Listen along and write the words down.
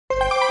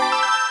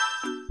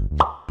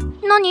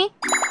何?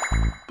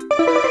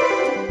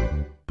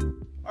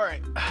 All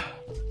right.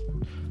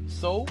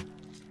 So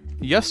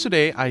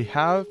yesterday I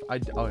have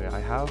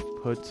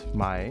put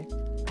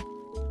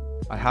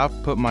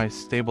my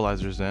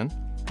stabilizers in,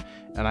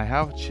 and I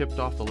have chipped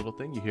off the little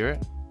thing. You hear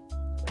it?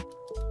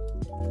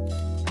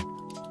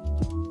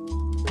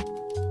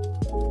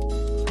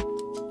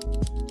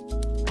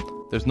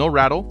 There's no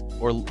rattle,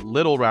 or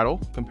little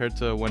rattle, compared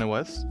to when it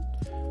was.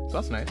 So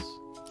that's nice.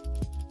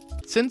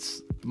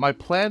 Since my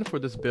plan for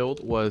this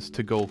build was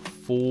to go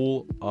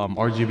full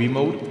RGB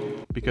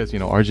mode, because, you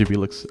know, RGB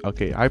looks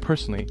okay. I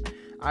personally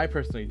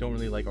don't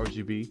really like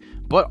RGB,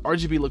 but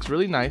RGB looks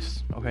really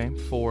nice, okay,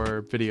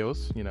 for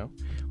videos, you know.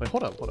 Wait,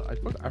 hold up.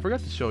 I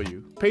forgot to show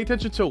you. Pay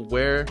attention to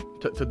where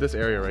to this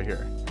area right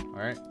here. All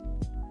right.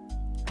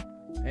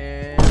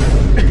 And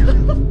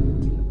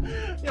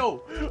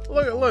yo,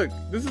 look.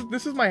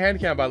 This is my hand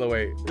cam, by the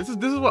way. This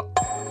is what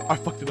I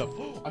fucked it up.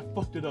 I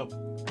fucked it up.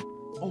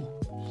 Oh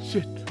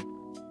shit.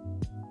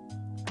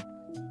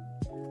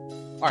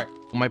 All right,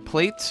 my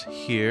plate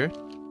here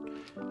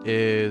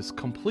is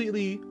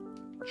completely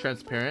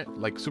transparent,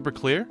 like super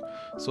clear,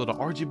 so the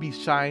RGB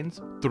shines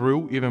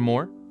through even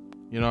more.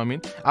 You know what I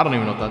mean? I don't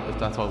even know if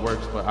that's how it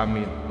works, but I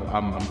mean,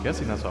 I'm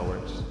guessing that's how it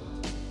works.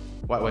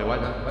 Why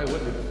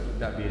wouldn't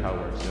that be how it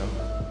works, you know?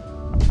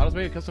 How does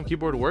making a custom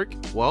keyboard work?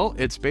 Well,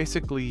 it's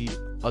basically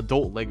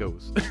adult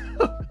Legos.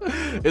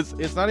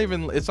 it's not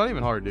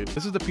even hard, dude.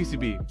 This is the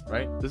PCB,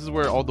 right? This is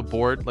where all the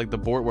board, like the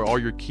board where all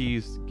your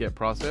keys get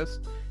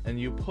processed, and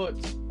you put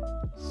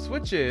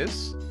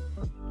switches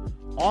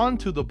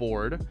onto the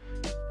board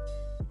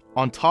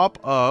on top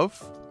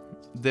of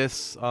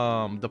this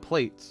the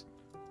plates.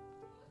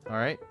 All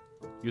right,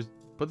 you just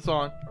put this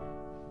on,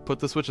 put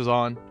the switches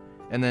on,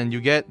 and then you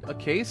get a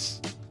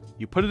case.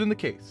 You put it in the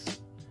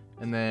case,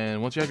 and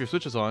then once you have your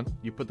switches on,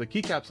 you put the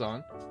keycaps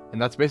on, and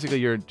that's basically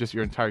your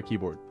entire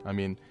keyboard. I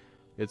mean,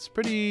 it's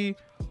pretty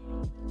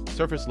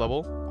surface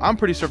level. I'm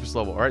pretty surface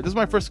level. All right, this is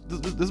my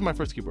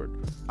first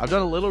keyboard. I've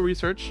done a little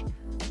research,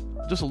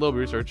 just a little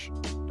research,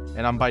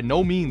 and I'm by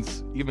no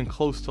means even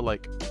close to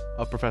like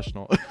a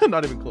professional.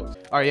 Not even close.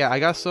 All right, yeah, I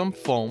got some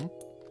foam.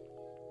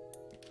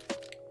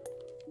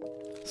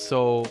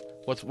 So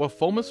what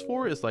foam is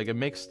for is like it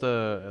makes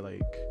the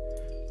like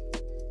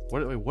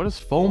what is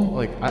foam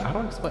like?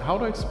 How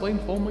do I explain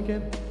foam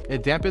again?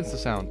 It dampens the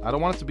sound. I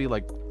don't want it to be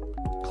like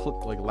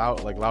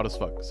loud as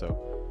fuck. So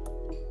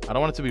I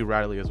don't want it to be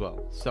rattly as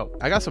well. So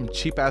I got some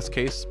cheap ass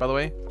case, by the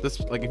way. This,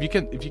 like, if you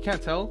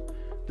can't tell,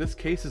 this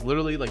case is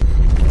literally like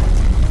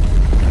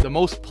the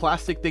most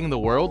plastic thing in the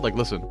world. Like,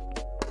 listen,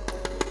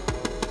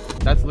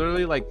 that's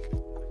literally like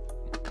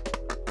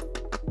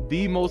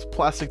the most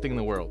plastic thing in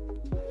the world.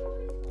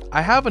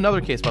 I have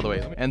another case, by the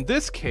way, and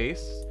this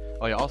case,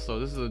 oh yeah, also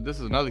this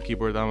is another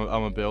keyboard that I'm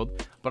gonna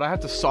build, but I have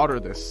to solder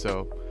this.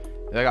 So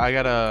I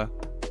got a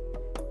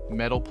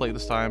metal plate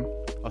this time,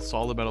 a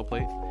solid metal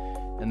plate,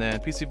 and then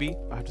PCB,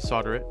 I have to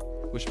solder it,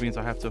 which means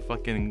I have to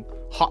fucking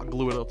hot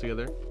glue it all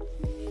together.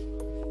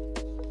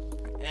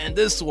 And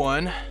this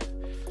one,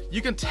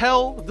 you can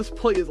tell this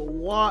plate is a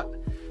lot,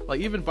 like,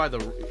 even by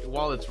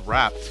while it's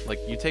wrapped, like,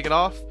 you take it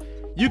off,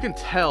 you can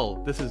tell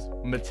this is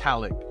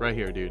metallic right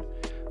here, dude.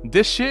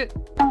 This shit,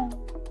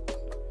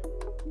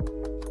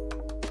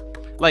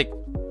 like,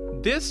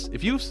 this,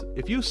 if you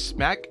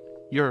smack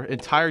your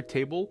entire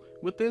table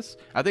with this,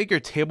 I think your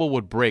table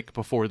would break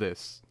before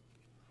this.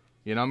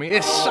 You know what I mean?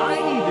 It's shiny,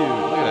 dude.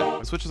 Look at that.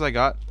 The switches I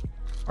got,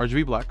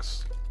 RGB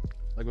blacks,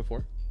 like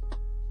before.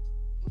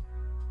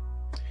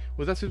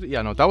 Was that 60?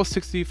 Yeah, no, that was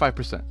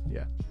 65%.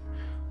 Yeah,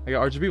 I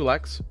got RGB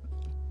blacks.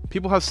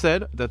 People have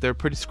said that they're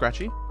pretty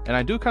scratchy, and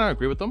I do kind of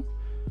agree with them.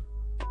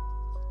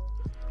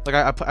 Like,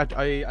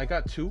 I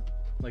got two,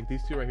 like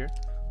these two right here,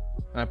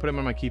 and I put them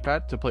on my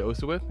keypad to play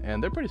Oyster with,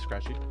 and they're pretty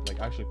scratchy. Like,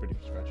 actually pretty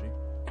scratchy.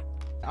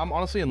 I'm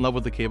honestly in love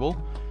with the cable.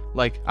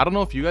 Like, I don't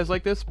know if you guys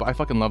like this, but I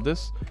fucking love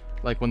this.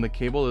 Like, when the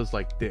cable is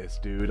like this,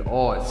 dude.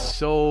 Oh, it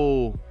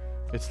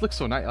looks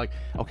so nice. Like,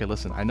 okay,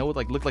 listen, I know it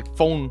looks like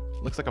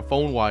a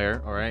phone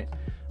wire, all right,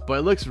 but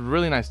it looks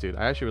really nice, dude.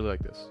 I actually really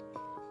like this.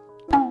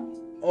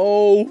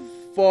 Oh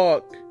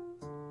fuck.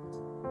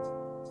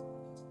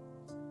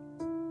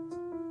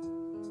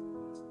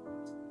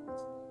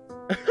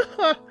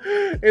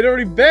 It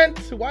already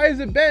bent. Why is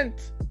it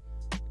bent?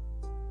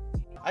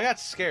 I got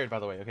scared, by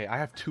the way. Okay, I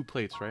have two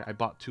plates, right? I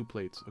bought two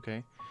plates,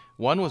 okay?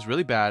 One was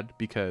really bad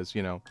because,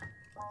 you know,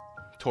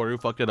 Toru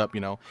fucked it up,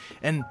 you know.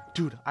 And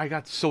dude, I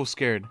got so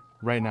scared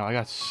right now. I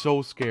got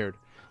so scared.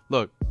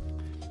 Look,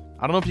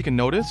 I don't know if you can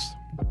notice,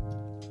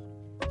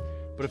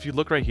 but if you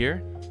look right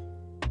here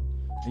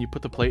and you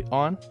put the plate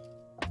on,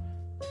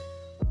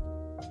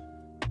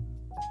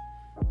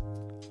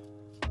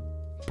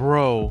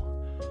 bro,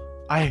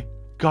 I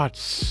got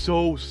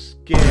so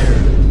scared.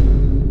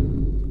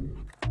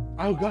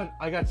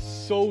 I got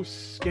so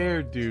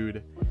scared,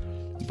 dude.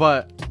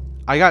 But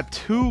I got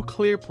two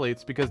clear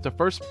plates because the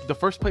first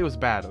plate was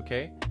bad,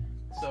 okay?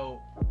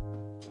 So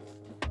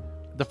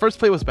the first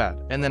plate was bad,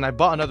 and then I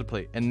bought another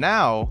plate, and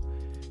now,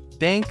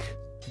 thank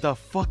the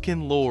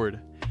fucking Lord,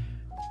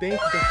 Thank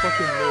the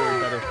fucking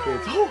Lord that it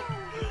fits. Oh,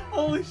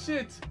 holy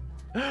shit.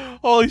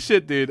 Holy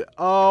shit, dude.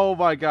 Oh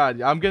my god.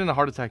 I'm getting a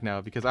heart attack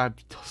now because I have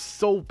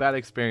so bad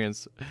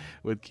experience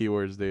with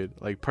keywords, dude.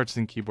 Like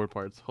purchasing keyboard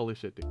parts. Holy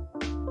shit, dude.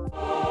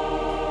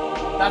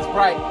 That's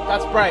bright.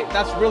 That's bright.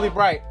 That's really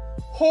bright.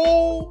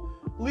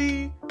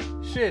 Holy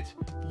shit.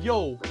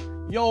 Yo.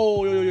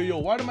 Yo.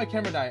 Why did my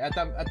camera die at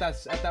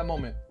that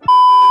moment?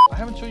 I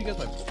haven't shown you guys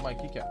my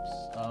keycaps.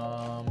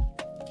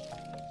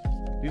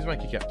 These are my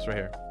keycaps right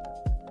here.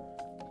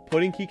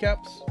 Putting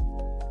keycaps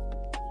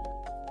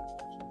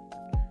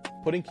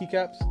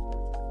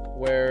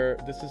where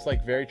this is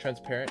like very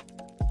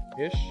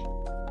transparent-ish.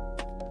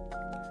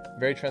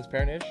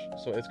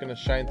 So it's gonna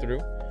shine through.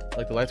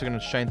 Like the lights are gonna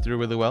shine through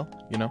really well,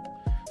 you know?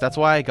 That's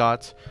why I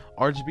got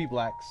RGB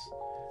blacks.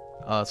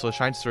 So it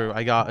shines through.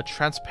 I got a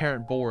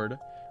transparent board,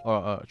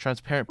 or a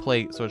transparent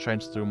plate, so it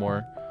shines through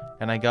more.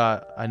 And I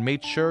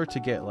made sure to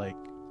get like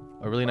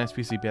a really nice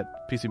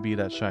PCB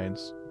that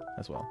shines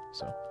as well.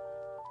 So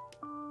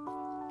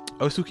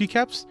Osu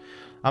keycaps,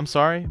 I'm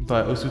sorry,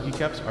 but Osu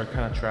keycaps are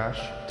kind of trash.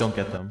 Don't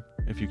get them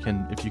if you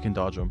can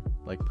dodge them,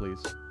 like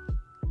please.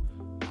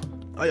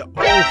 Oh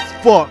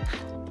fuck!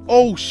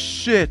 Oh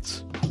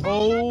shit!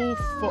 Oh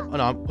fuck! No,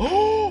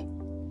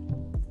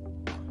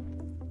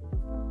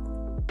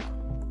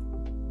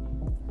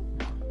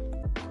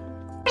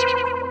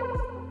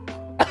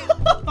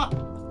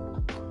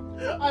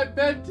 I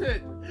bent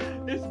it.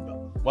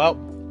 Well,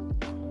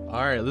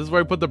 all right. This is where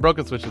I put the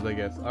broken switches, I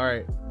guess. All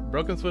right,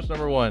 broken switch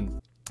number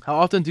 1. How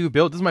often do you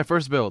build? This is my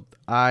first build.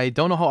 I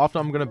don't know how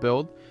often I'm gonna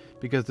build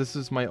because this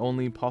is my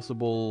only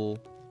possible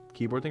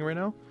keyboard thing right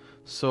now.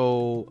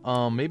 So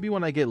maybe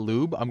when I get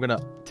lube, I'm gonna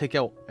take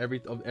out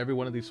every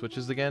one of these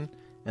switches again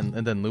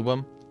and then lube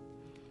them.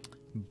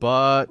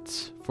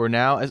 But for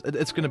now,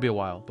 it's gonna be a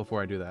while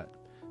before I do that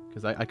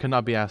because I could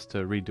not be asked to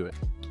redo it.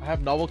 I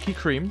have novel key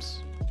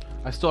creams.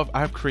 I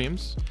have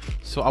creams,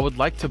 so I would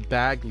like to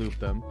bag lube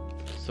them.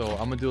 So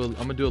I'm gonna do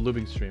a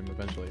lubing stream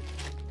eventually.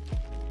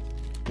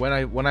 When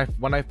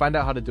I find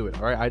out how to do it,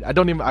 all right.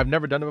 I've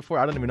never done it before.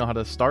 I don't even know how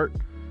to start.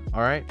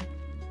 All right.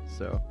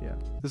 So yeah,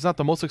 this is not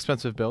the most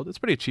expensive build. It's a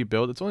pretty cheap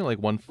build. It's only like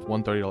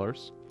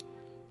 $130.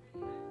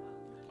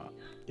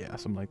 Yeah,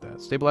 something like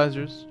that.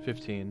 Stabilizers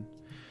 15,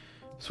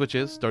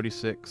 switches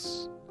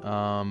 36,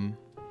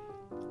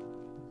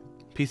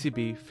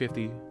 PCB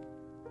 50,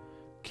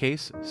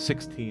 case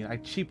 16. I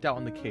cheaped out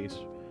on the case,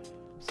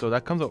 so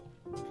that comes out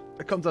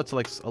to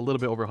like a little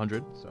bit over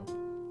 100. So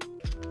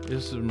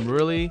this is some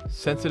really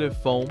sensitive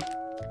foam.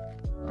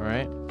 All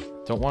right,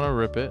 don't want to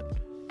rip it.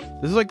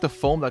 This is like the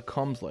foam that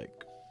comes like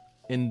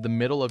in the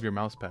middle of your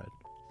mouse pad,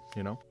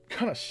 you know?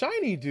 Kind of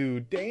shiny,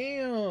 dude.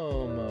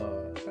 Damn.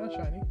 Kind of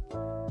shiny.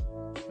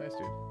 Nice,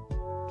 dude.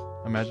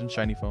 Imagine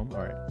shiny foam.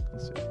 All right,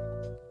 let's see.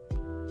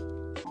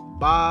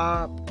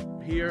 Bop.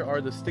 Here are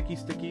the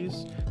stickies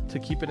to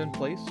keep it in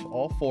place.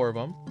 All 4 of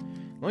them.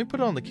 Let me put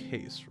it on the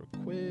case real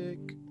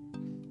quick.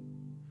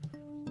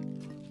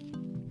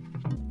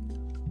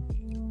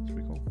 It's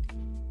pretty cool.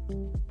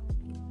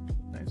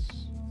 Nice.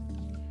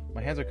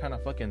 My hands are kind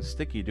of fucking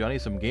sticky, dude. I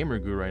need some gamer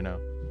goo right now.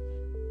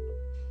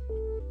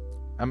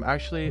 I'm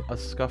actually a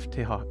scuffed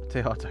Teha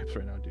types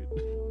right now, dude.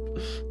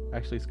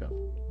 Actually scuffed.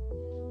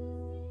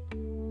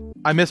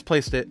 I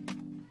misplaced it.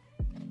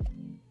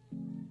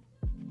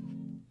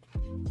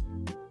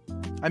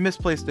 I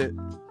misplaced it.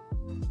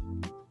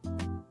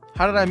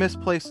 How did I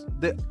misplace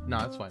the? No,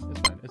 it's fine. It's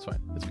fine. It's fine.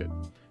 It's good.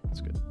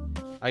 It's good.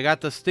 I got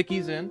the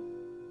stickies in.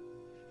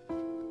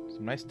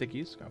 Some nice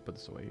stickies. Gotta put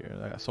this away here.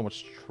 I got so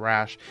much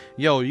trash.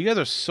 Yo, you guys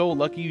are so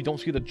lucky you don't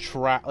see the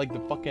like the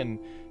fucking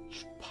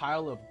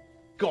pile of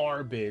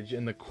garbage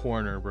in the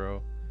corner,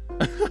 bro.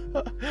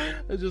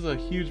 It's just a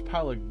huge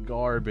pile of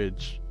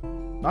garbage.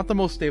 Not the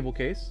most stable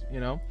case, you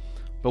know,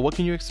 but what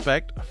can you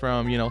expect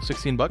from, you know,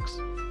 16 bucks?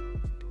 You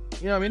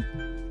know what I mean?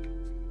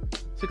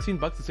 16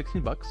 bucks is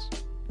 16 bucks.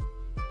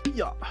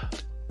 Yeah.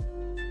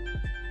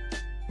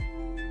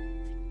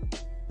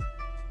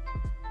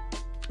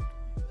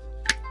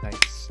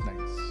 Nice,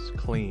 nice,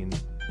 clean.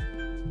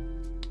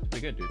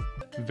 Pretty good, dude.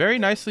 Very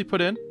nicely put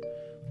in.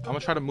 I'm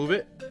gonna try to move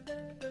it.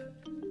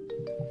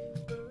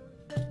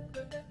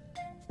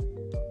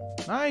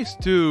 Nice,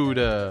 dude.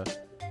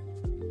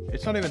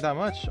 It's not even that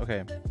much.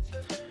 Okay.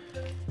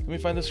 Let me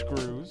find the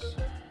screws.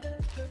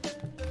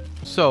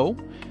 So,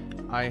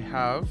 I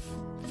have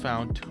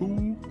found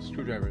 2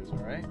 screwdrivers, all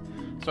right?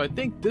 So I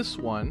think this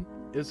one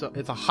is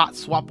it's a hot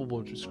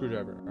swappable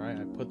screwdriver, all right?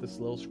 I put this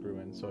little screw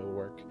in so it'll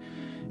work.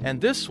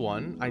 And this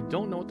one, I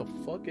don't know what the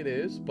fuck it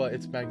is, but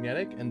it's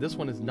magnetic, and this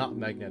one is not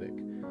magnetic.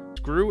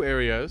 Screw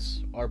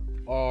areas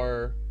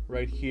are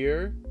right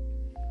here,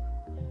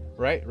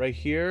 right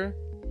here,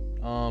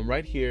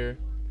 right here,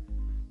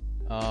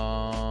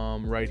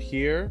 right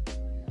here,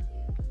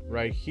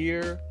 right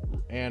here,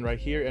 and right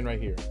here, and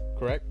right here.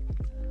 Correct?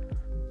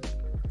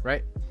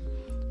 Right?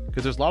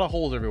 Because there's a lot of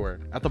holes everywhere.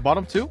 At the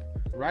bottom too.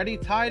 Righty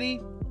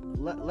tighty,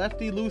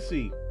 lefty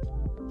loosey.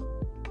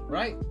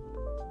 Right?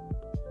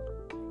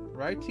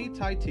 Righty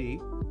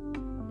tighty.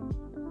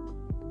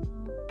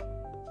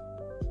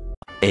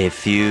 A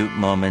few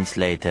moments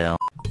later.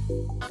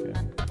 Okay.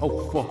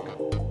 Oh, fuck.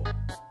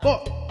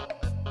 Fuck.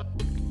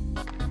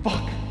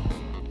 Fuck.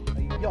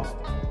 Yo.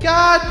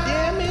 God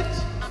damn it.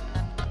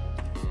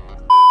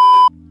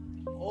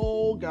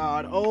 Oh,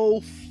 God.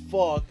 Oh,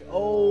 fuck.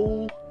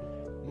 Oh,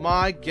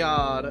 my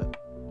God.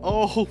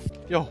 Oh,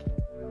 yo.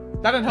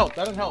 That didn't help.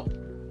 That didn't help.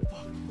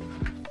 Fuck.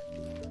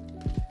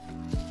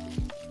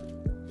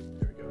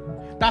 There we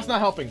go. That's not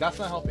helping. That's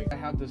not helping. I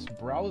have this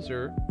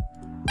browser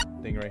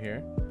thing right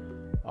here.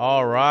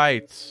 All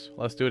right.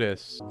 Let's do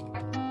this.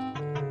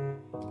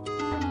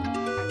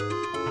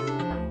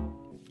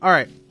 All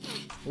right,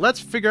 let's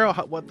figure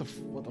out what the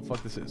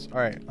fuck this is. All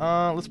right,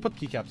 let's put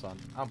keycaps on.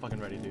 I'm fucking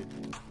ready, dude.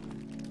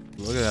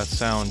 Look at that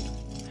sound.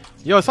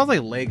 Yo, it sounds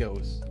like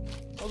Legos.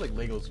 It sounds like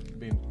Legos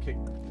being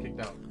kicked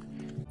out.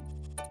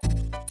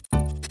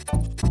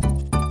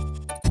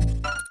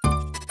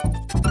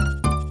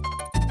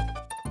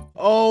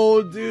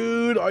 Oh,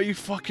 dude, are you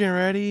fucking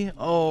ready?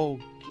 Oh.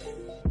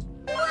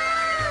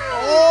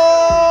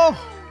 Oh.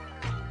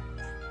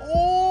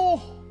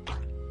 Oh.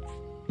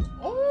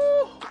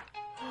 Oh.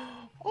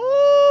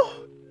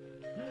 Oh.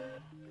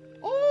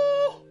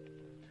 Oh.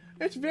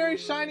 It's very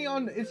shiny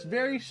on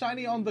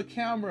the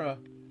camera.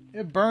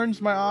 It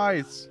burns my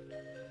eyes.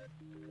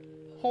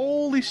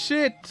 Holy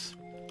shit.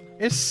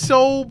 It's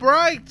so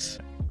bright.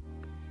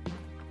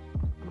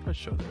 What if I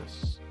show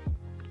this?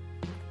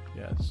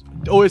 Yes.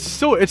 Oh, it's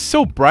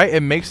so bright.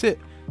 It makes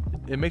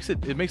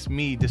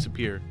me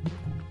disappear.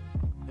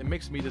 It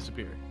makes me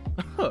disappear.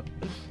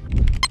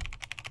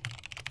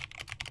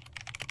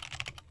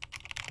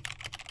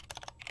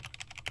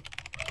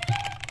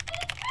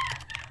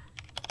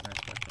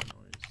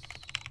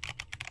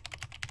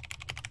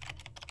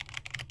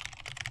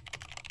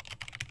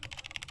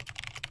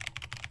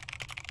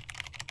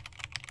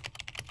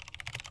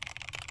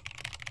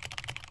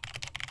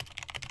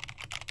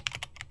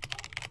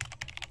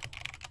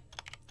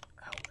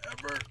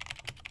 However,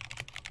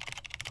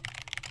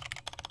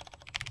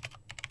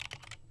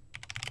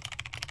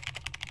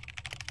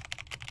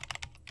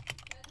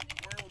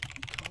 world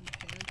become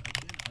hand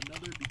again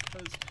another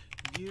because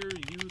year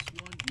use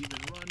one even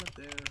run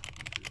there.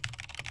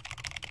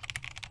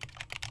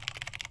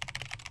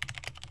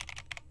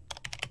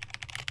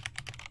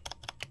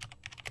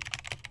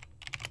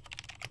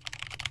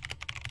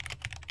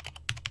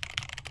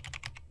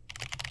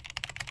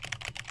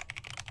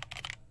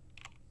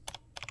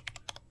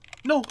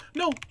 No,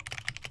 no.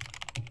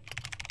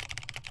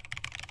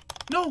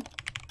 No!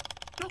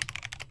 No!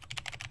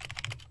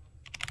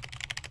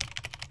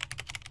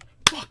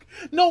 Fuck!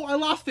 No, I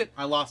lost it!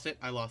 I lost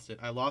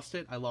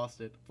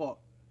it. Fuck.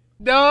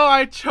 No,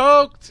 I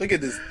choked! Look at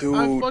this dude.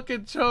 I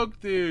fucking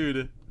choked,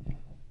 dude.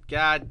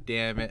 God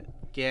damn it.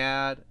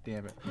 God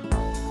damn it.